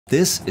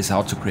This is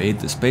how to create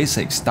the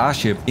SpaceX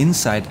Starship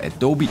inside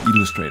Adobe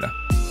Illustrator.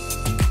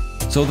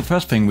 So the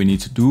first thing we need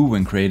to do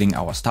when creating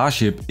our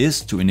Starship is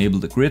to enable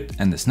the grid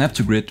and the snap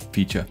to grid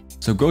feature.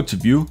 So go to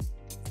View,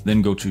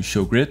 then go to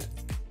Show Grid,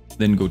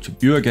 then go to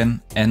View again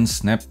and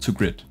Snap to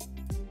Grid.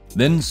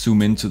 Then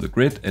zoom into the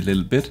grid a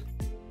little bit.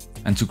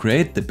 And to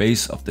create the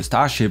base of the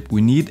Starship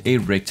we need a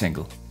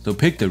rectangle. So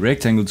pick the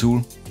rectangle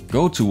tool,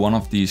 go to one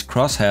of these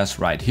crosshairs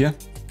right here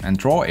and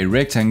draw a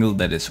rectangle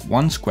that is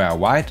 1 square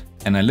wide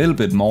and a little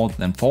bit more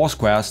than 4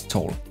 squares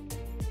tall.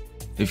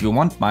 If you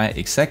want my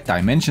exact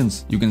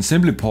dimensions, you can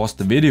simply pause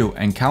the video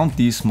and count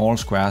these small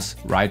squares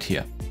right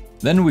here.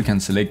 Then we can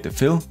select the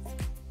fill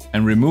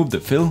and remove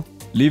the fill,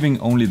 leaving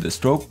only the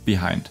stroke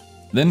behind.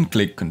 Then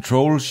click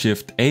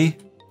Ctrl+Shift+A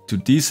to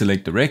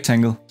deselect the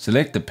rectangle,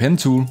 select the pen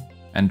tool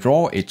and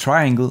draw a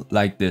triangle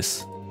like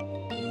this.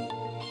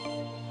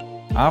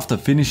 After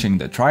finishing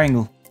the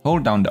triangle,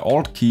 hold down the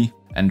Alt key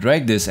and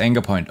drag this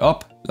anchor point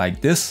up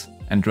like this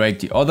and drag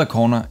the other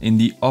corner in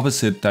the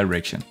opposite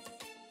direction.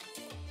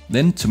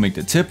 Then to make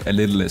the tip a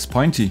little less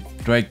pointy,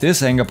 drag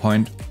this anchor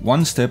point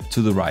one step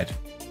to the right.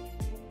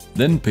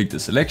 Then pick the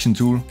selection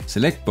tool,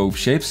 select both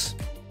shapes,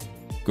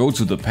 go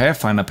to the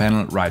Pathfinder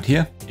panel right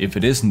here. If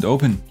it isn't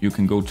open, you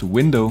can go to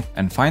Window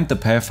and find the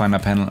Pathfinder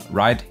panel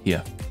right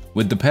here.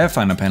 With the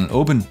Pathfinder panel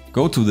open,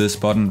 go to this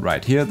button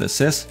right here that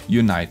says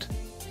Unite.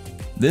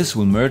 This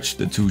will merge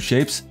the two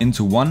shapes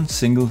into one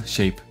single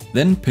shape.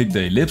 Then pick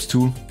the ellipse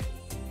tool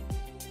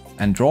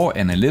and draw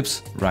an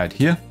ellipse right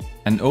here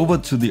and over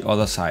to the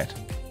other side.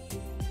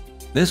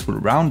 This will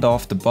round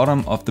off the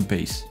bottom of the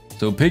base.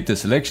 So pick the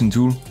selection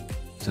tool,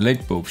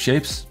 select both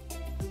shapes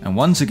and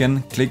once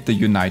again click the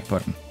Unite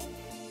button.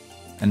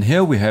 And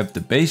here we have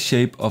the base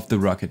shape of the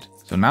rocket.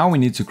 So now we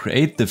need to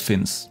create the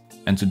fins.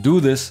 And to do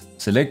this,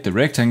 select the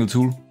rectangle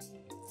tool,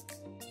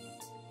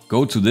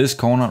 go to this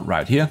corner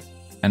right here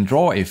and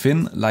draw a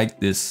fin like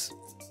this.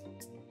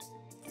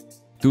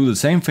 Do the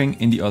same thing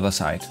in the other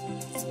side.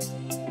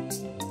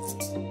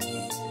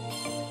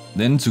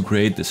 Then to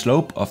create the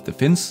slope of the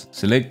fins,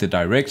 select the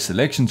direct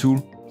selection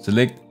tool,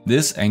 select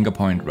this anchor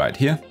point right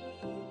here,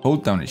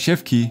 hold down the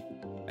Shift key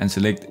and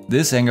select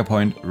this anchor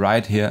point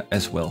right here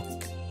as well.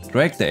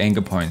 Drag the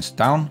anchor points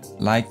down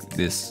like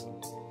this.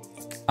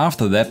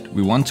 After that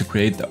we want to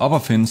create the upper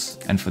fins,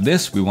 and for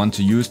this we want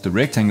to use the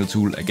rectangle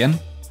tool again,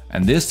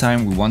 and this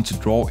time we want to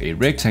draw a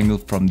rectangle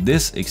from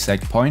this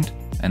exact point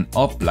and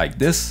up like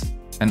this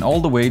and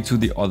all the way to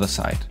the other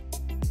side.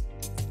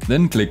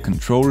 Then click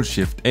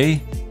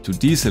Ctrl+Shift+A to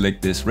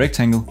deselect this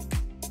rectangle,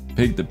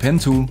 pick the pen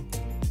tool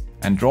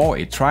and draw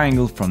a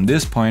triangle from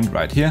this point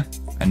right here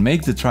and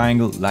make the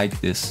triangle like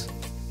this.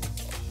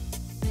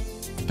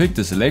 Pick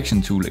the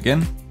selection tool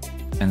again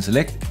and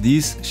select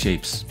these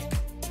shapes.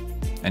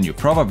 And you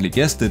probably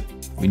guessed it,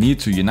 we need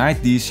to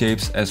unite these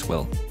shapes as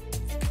well.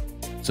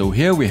 So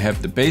here we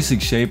have the basic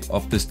shape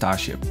of the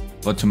Starship.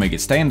 But to make it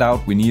stand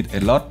out we need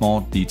a lot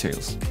more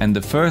details. And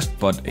the first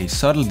but a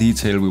subtle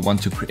detail we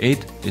want to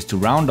create is to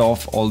round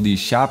off all these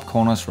sharp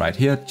corners right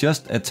here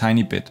just a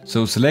tiny bit.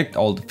 So select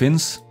all the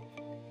fins,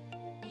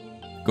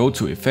 go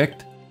to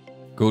Effect,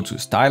 go to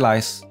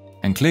Stylize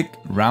and click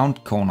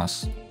Round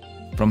Corners.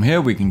 From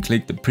here we can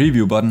click the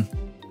Preview button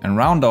and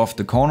round off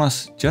the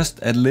corners just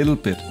a little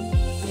bit.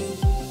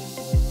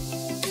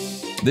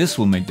 This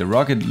will make the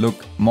rocket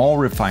look more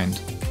refined.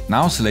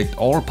 Now select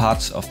all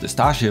parts of the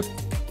Starship,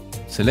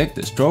 select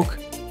the stroke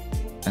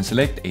and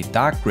select a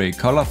dark gray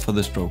color for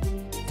the stroke.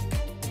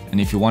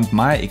 And if you want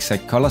my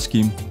exact color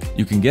scheme,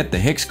 you can get the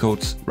hex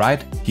codes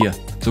right here.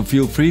 So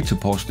feel free to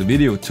pause the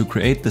video to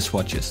create the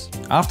swatches.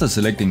 After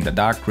selecting the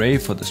dark gray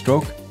for the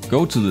stroke,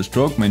 go to the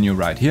stroke menu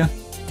right here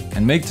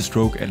and make the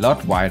stroke a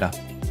lot wider.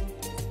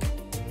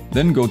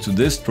 Then go to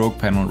this stroke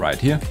panel right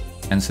here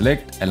and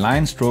select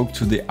Align Stroke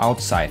to the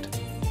outside.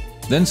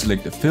 Then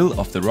select the fill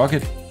of the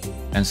rocket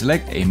and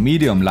select a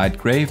medium light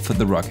gray for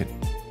the rocket.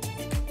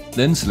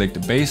 Then select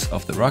the base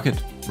of the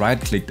rocket, right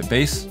click the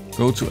base,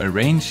 go to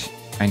Arrange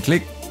and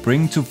click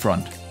Bring to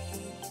Front.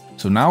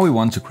 So now we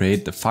want to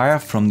create the fire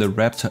from the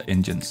Raptor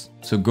engines.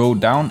 So go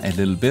down a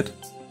little bit,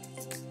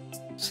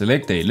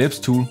 select the ellipse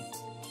tool,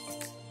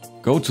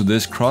 go to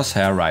this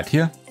crosshair right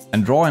here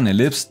and draw an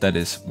ellipse that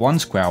is 1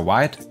 square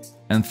wide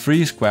and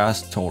 3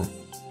 squares tall.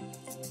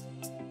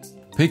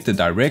 Pick the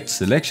direct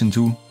selection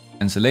tool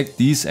and select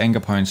these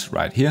anchor points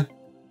right here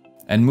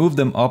and move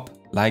them up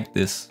like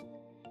this.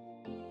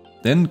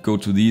 Then go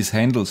to these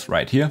handles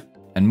right here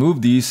and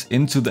move these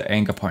into the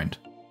anchor point.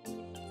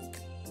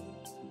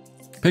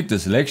 Pick the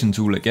selection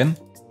tool again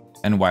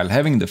and while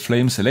having the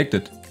flame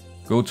selected,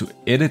 go to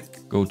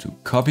Edit, go to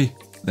Copy,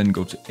 then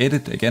go to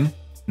Edit again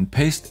and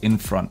paste in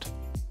front.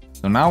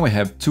 So now we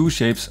have two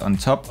shapes on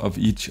top of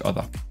each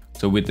other.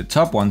 So with the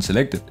top one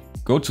selected,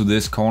 go to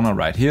this corner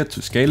right here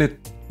to scale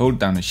it, hold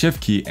down the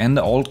Shift key and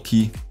the Alt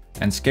key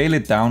and scale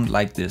it down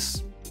like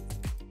this.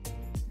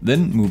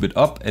 Then move it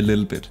up a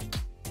little bit.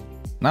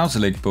 Now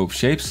select both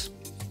shapes,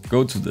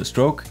 go to the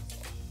stroke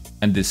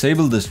and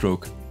disable the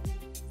stroke.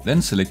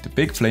 Then select the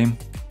big flame,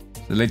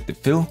 select the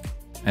fill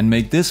and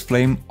make this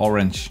flame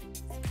orange.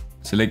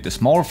 select the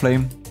small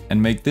flame and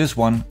make this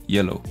one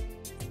yellow.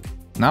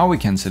 Now we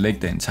can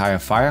select the entire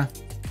fire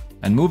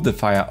and move the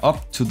fire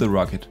up to the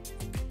rocket.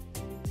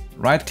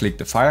 Right click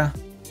the fire,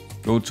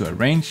 go to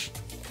Arrange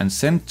and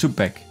Send to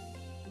Back.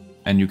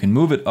 And you can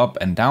move it up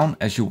and down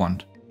as you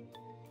want.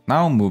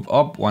 Now move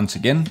up once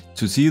again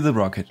to see the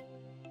rocket.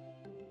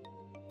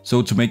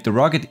 So to make the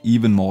rocket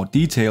even more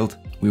detailed,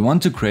 we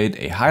want to create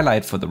a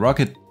highlight for the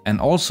rocket and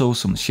also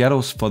some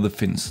shadows for the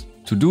fins.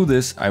 To do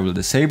this, I will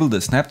disable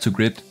the Snap to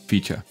Grid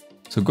feature.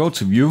 So go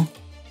to View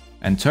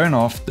and turn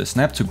off the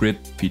Snap to Grid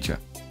feature.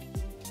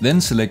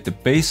 Then select the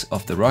base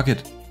of the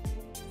rocket,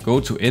 go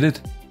to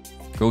Edit,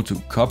 go to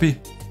Copy,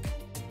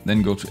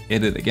 then go to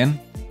Edit again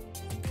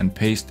and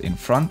paste in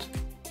front,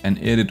 and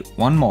edit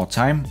one more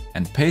time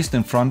and paste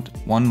in front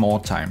one more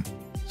time.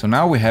 So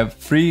now we have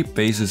 3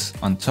 bases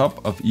on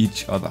top of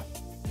each other.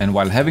 And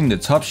while having the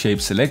top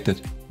shape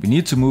selected, we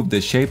need to move the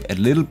shape a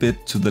little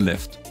bit to the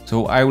left.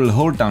 So I will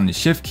hold down the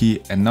Shift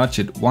key and nudge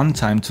it 1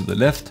 time to the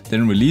left,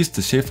 then release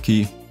the Shift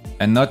key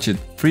and nudge it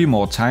 3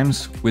 more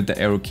times with the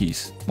arrow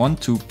keys, 1,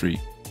 2, 3.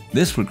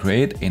 This will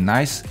create a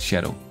nice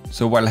shadow.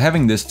 So while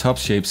having this top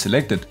shape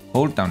selected,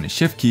 hold down the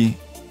Shift key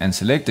and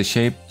select the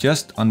shape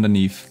just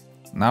underneath.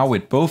 Now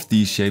with both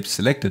these shapes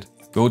selected,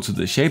 go to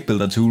the Shape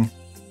Builder tool,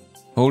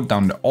 hold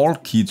down the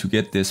Alt key to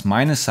get this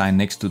minus sign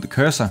next to the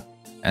cursor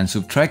and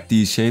subtract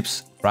these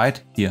shapes right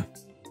here.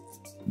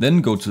 Then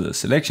go to the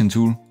Selection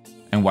tool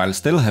and while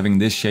still having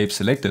this shape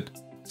selected,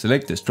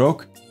 select the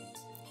stroke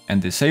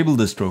and disable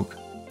the stroke.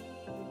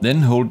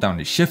 Then hold down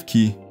the Shift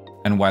key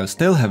and while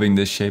still having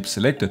this shape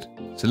selected,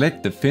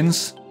 select the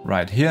fins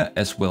right here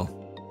as well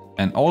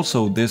and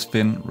also this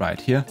fin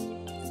right here.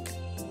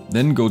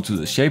 Then go to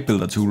the Shape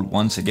Builder tool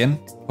once again,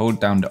 hold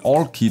down the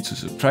Alt key to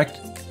subtract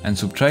and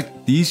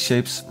subtract these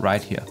shapes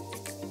right here.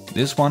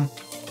 This one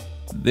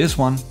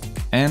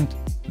and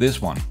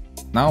this one.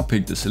 Now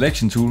pick the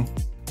Selection tool,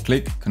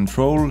 click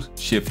Ctrl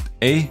Shift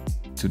A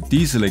to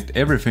deselect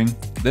everything,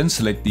 then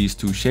select these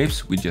 2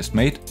 shapes we just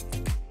made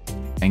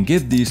and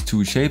give these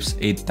 2 shapes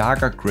a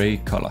darker gray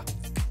color.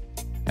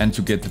 And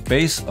to get the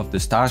base of the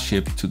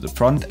Starship to the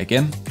front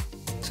again,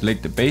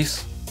 select the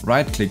base,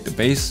 right click the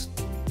base,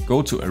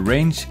 go to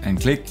Arrange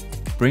and click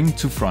Bring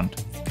to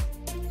Front.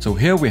 So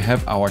here we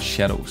have our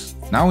shadows.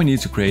 Now we need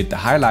to create the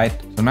highlight.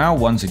 So now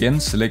once again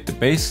select the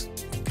base,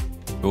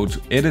 go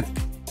to Edit,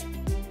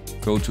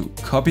 go to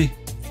Copy,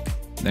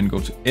 then go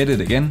to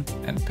Edit again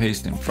and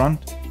paste in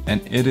front,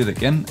 and Edit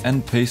again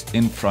and paste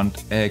in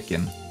front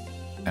again.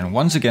 And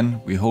once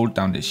again we hold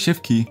down the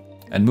Shift key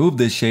and move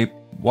this shape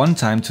 1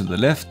 time to the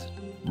left,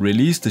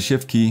 release the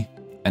Shift key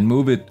and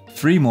move it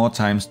 3 more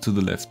times to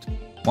the left.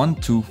 1,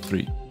 2,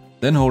 3.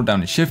 Then hold down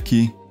the Shift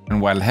key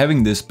and while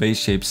having this base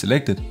shape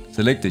selected,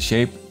 select the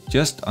shape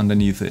just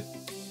underneath it.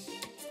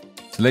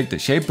 Select the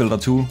Shape Builder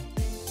tool,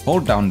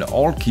 hold down the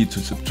Alt key to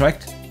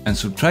subtract and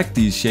subtract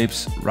these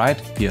shapes right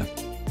here.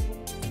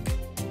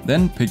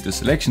 Then pick the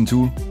Selection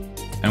tool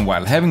and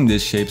while having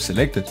this shape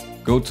selected,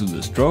 go to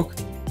the stroke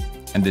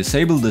and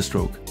disable the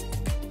stroke.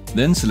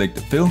 Then select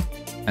the fill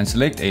and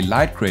select a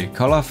light gray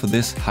color for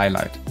this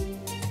highlight.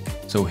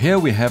 So here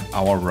we have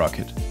our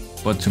rocket.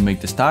 But to make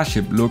the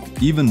Starship look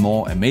even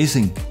more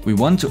amazing, we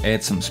want to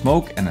add some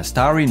smoke and a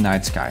starry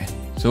night sky.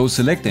 So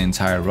select the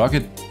entire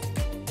rocket,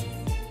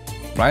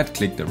 right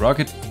click the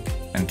rocket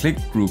and click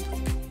Group.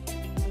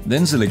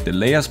 Then select the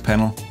Layers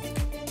panel,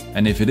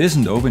 and if it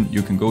isn't open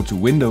you can go to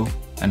Window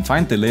and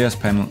find the Layers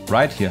panel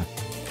right here.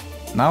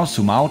 Now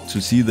zoom out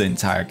to see the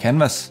entire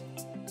canvas.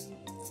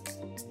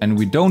 And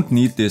we don't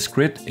need this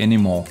grid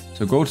anymore,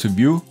 so go to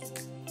View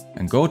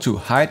and go to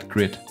Hide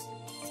Grid.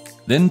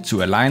 Then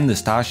to align the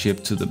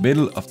Starship to the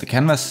middle of the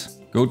canvas,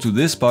 go to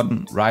this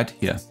button right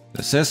here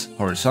that says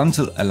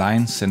Horizontal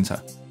Align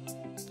Center.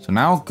 So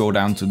now go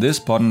down to this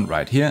button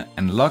right here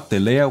and lock the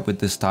layer with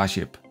the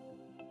Starship.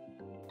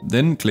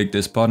 Then click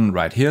this button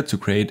right here to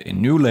create a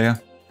new layer.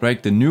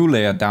 Drag the new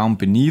layer down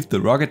beneath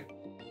the rocket.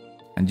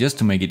 And just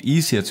to make it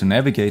easier to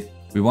navigate,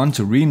 we want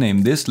to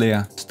rename this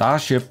layer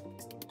Starship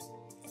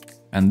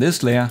and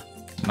this layer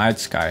Night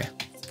Sky.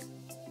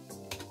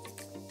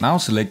 Now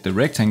select the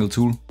Rectangle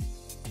tool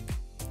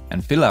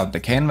and fill out the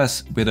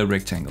canvas with a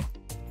rectangle.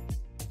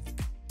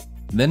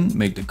 Then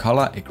make the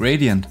color a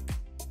gradient.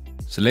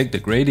 Select the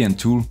Gradient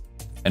tool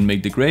and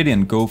make the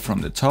gradient go from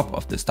the top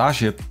of the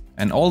Starship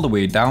and all the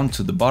way down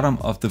to the bottom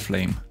of the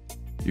flame.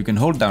 You can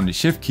hold down the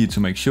Shift key to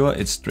make sure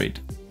it's straight.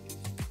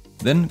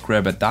 Then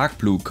grab a dark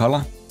blue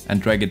color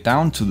and drag it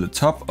down to the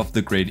top of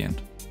the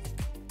gradient.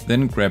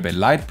 Then grab a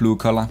light blue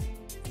color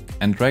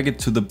and drag it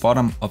to the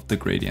bottom of the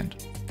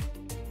gradient.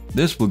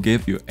 This will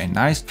give you a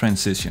nice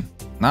transition.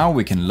 Now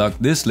we can lock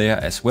this layer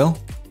as well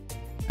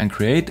and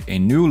create a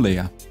new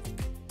layer.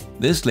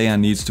 This layer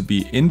needs to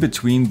be in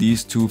between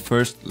these 2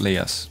 first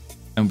layers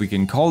and we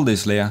can call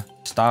this layer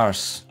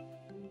Stars.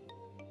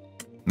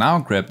 Now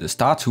grab the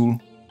Star tool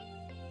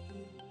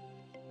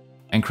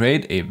and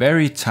create a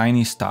very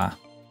tiny star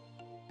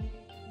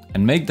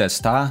and make that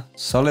star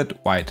solid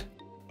white.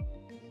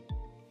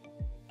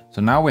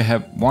 So now we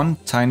have one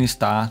tiny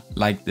star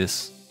like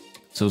this.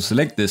 So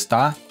select this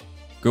star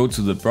go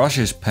to the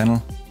brushes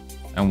panel,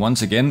 and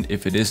once again,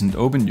 if it isn't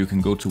open, you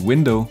can go to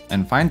Window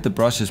and find the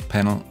brushes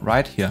panel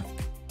right here.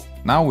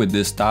 Now with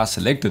this star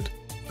selected,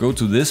 go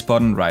to this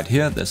button right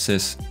here that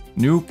says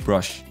New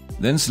Brush,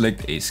 then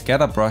select a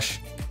scatter brush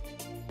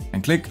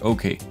and click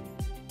OK.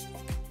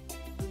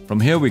 From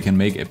here we can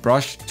make a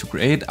brush to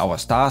create our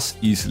stars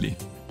easily.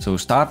 So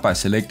start by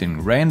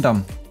selecting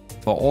Random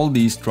for all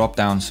these drop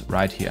downs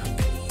right here.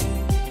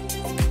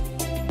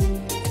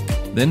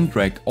 Then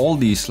drag all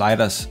these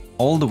sliders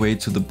all the way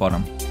to the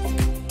bottom.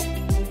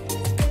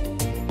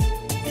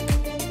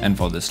 And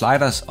for the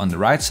sliders on the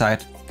right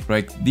side,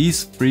 drag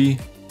these 3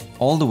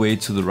 all the way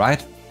to the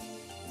right.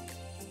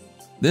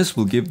 This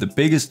will give the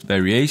biggest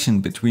variation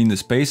between the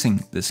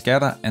spacing, the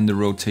scatter and the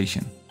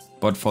rotation.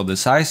 But for the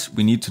size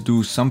we need to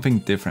do something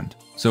different.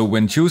 So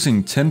when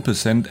choosing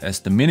 10% as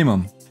the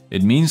minimum,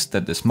 it means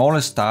that the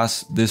smallest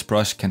stars this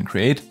brush can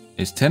create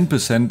is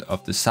 10%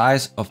 of the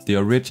size of the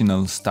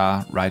original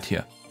star right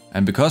here.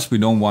 And because we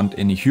don't want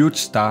any huge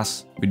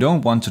stars, we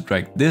don't want to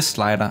drag this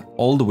slider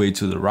all the way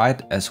to the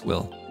right as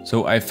well.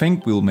 So I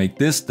think we'll make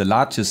this the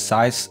largest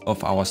size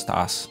of our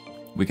stars.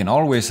 We can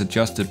always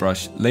adjust the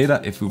brush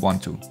later if we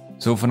want to.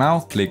 So for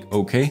now, click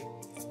OK.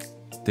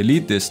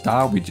 Delete this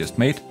star we just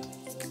made.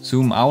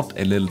 Zoom out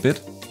a little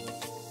bit.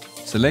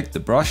 Select the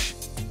brush.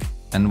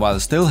 And while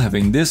still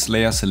having this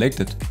layer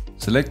selected,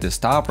 select the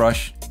star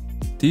brush,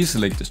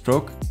 deselect the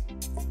stroke.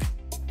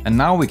 And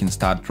now we can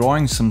start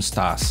drawing some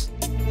stars.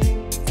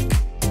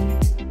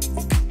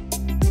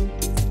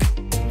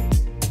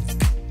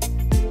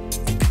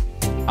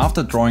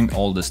 After drawing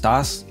all the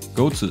stars,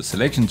 go to the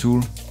selection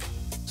tool,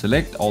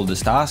 select all the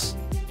stars,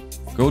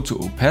 go to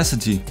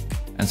opacity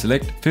and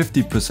select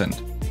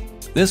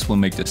 50%. This will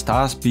make the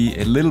stars be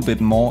a little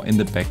bit more in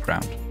the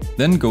background.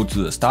 Then go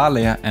to the star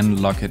layer and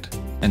lock it.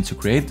 And to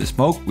create the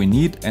smoke we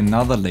need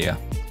another layer.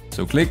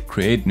 So click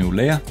Create New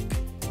Layer.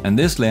 And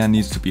this layer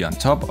needs to be on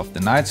top of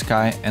the night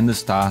sky and the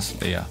stars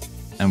layer.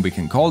 And we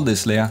can call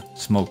this layer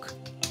Smoke.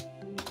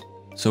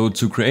 So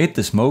to create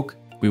the smoke,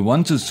 we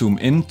want to zoom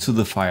in to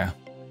the fire.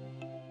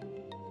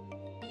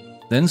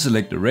 Then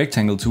select the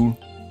rectangle tool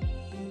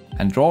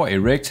and draw a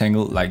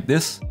rectangle like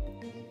this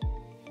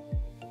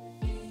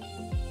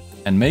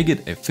and make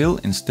it a fill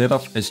instead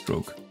of a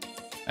stroke.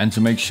 And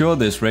to make sure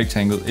this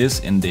rectangle is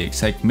in the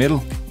exact middle,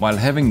 while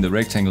having the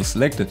rectangle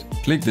selected,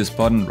 click this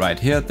button right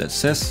here that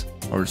says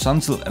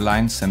Horizontal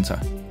Align Center.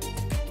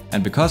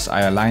 And because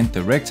I aligned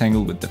the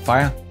rectangle with the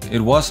fire, it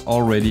was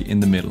already in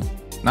the middle.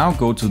 Now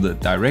go to the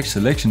Direct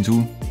Selection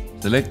tool,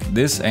 select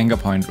this anchor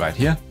point right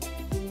here,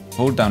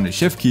 hold down the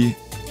Shift key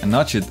and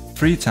nudge it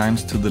 3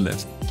 times to the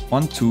left.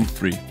 1, 2,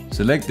 3.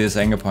 Select this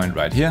anchor point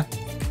right here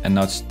and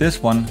nudge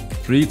this one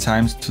 3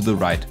 times to the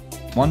right.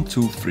 1,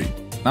 2, 3.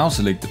 Now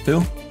select the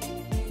fill,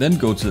 then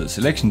go to the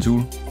selection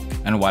tool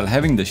and while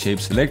having the shape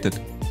selected,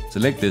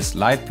 select this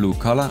light blue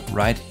color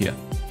right here.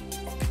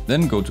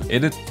 Then go to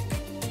edit,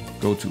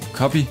 go to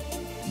copy,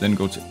 then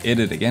go to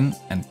edit again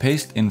and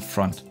paste in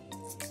front.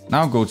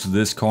 Now go to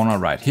this corner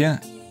right here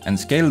and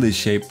scale this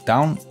shape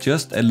down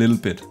just a little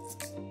bit.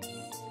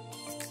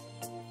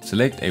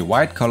 Select a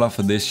white color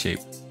for this shape.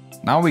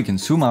 Now we can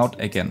zoom out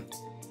again.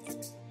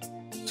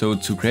 So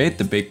to create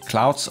the big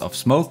clouds of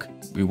smoke,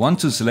 we want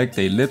to select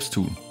the ellipse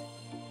tool.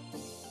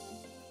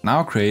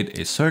 Now create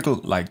a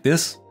circle like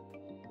this.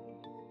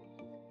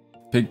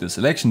 Pick the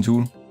selection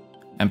tool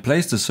and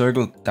place the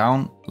circle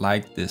down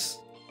like this.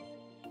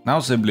 Now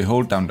simply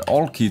hold down the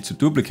Alt key to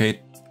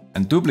duplicate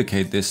and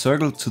duplicate this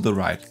circle to the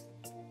right.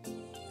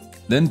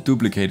 Then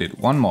duplicate it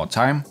one more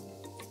time,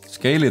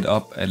 scale it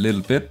up a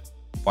little bit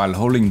while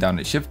holding down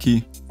the Shift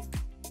key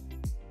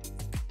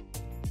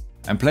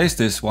and place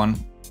this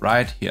one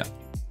right here.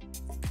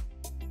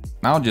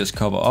 Now just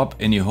cover up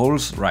any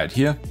holes right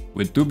here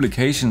with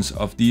duplications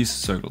of these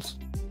circles.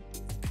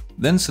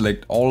 Then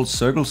select all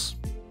circles,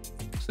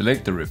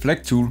 select the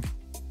Reflect tool,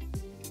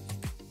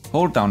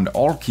 hold down the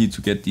Alt key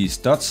to get these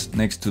dots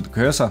next to the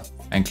cursor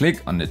and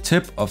click on the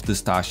tip of the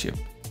starship.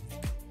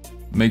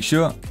 Make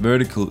sure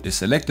vertical is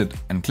selected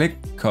and click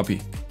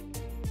Copy.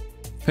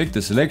 Pick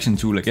the selection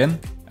tool again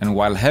and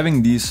while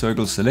having these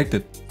circles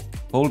selected,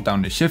 hold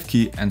down the Shift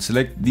key and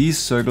select these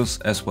circles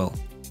as well.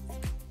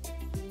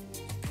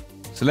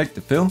 Select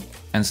the fill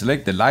and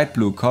select the light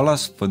blue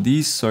colors for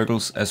these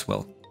circles as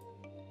well.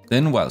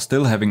 Then while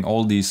still having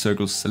all these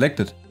circles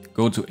selected,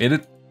 go to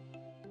Edit,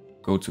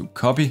 go to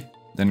Copy,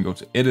 then go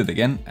to Edit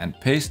again and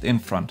paste in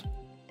front.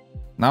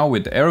 Now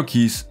with the arrow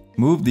keys,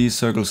 move these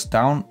circles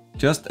down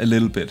just a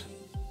little bit.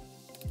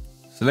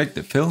 Select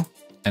the fill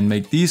and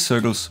make these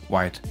circles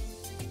white.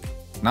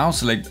 Now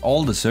select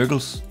all the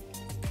circles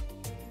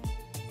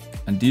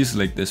and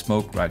deselect the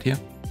smoke right here.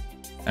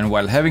 And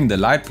while having the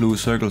light blue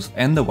circles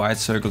and the white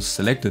circles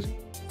selected,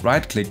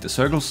 right click the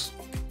circles,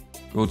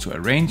 go to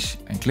Arrange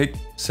and click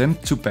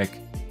Send to Back.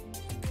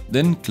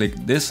 Then click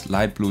this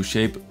light blue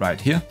shape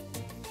right here,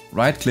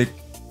 right click,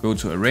 go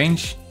to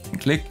Arrange and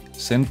click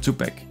Send to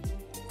Back.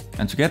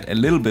 And to get a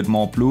little bit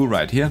more blue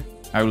right here,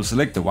 I will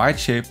select the white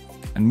shape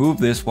and move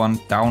this one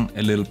down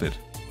a little bit.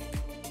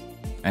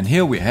 And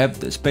here we have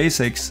the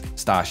SpaceX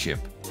Starship.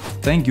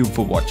 Thank you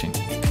for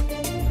watching.